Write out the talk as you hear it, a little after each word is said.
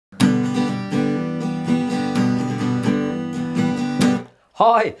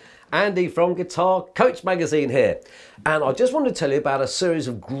Hi, Andy from Guitar Coach Magazine here, and I just want to tell you about a series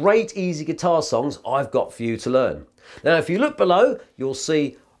of great easy guitar songs I've got for you to learn. Now if you look below, you'll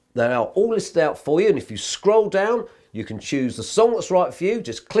see they are all listed out for you, and if you scroll down you can choose the song that's right for you.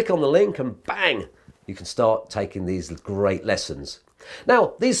 Just click on the link and bang, you can start taking these great lessons.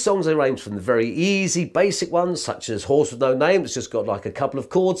 Now these songs are ranged from the very easy basic ones such as Horse with No Name, it's just got like a couple of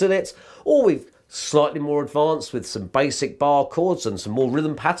chords in it, or we've slightly more advanced with some basic bar chords and some more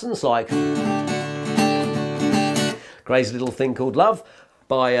rhythm patterns like Crazy Little Thing Called Love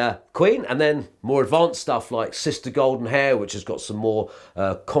by Queen, and then more advanced stuff like Sister Golden Hair, which has got some more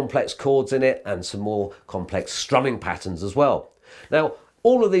complex chords in it and some more complex strumming patterns as well. Now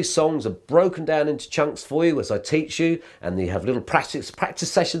all of these songs are broken down into chunks for you as I teach you, and you have little practice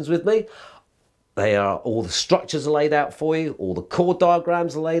sessions with me. All the structures are laid out for you, all the chord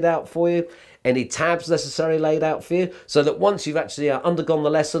diagrams are laid out for you, any tabs necessary laid out for you, so that once you've actually undergone the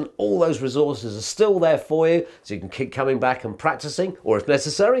lesson, all those resources are still there for you, so you can keep coming back and practicing, or if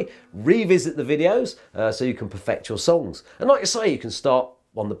necessary, revisit the videos so you can perfect your songs. And like I say, you can start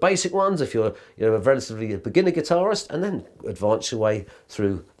on the basic ones if you're a relatively beginner guitarist, and then advance your way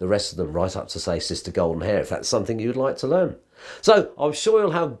through the rest of them right up to, say, Sister Golden Hair, if that's something you'd like to learn. So I'm sure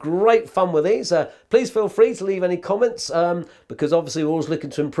you'll have great fun with these. Please feel free to leave any comments because obviously we're always looking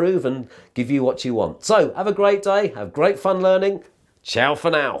to improve and give you what you want. So have a great day, have great fun learning. Ciao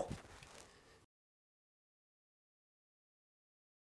for now.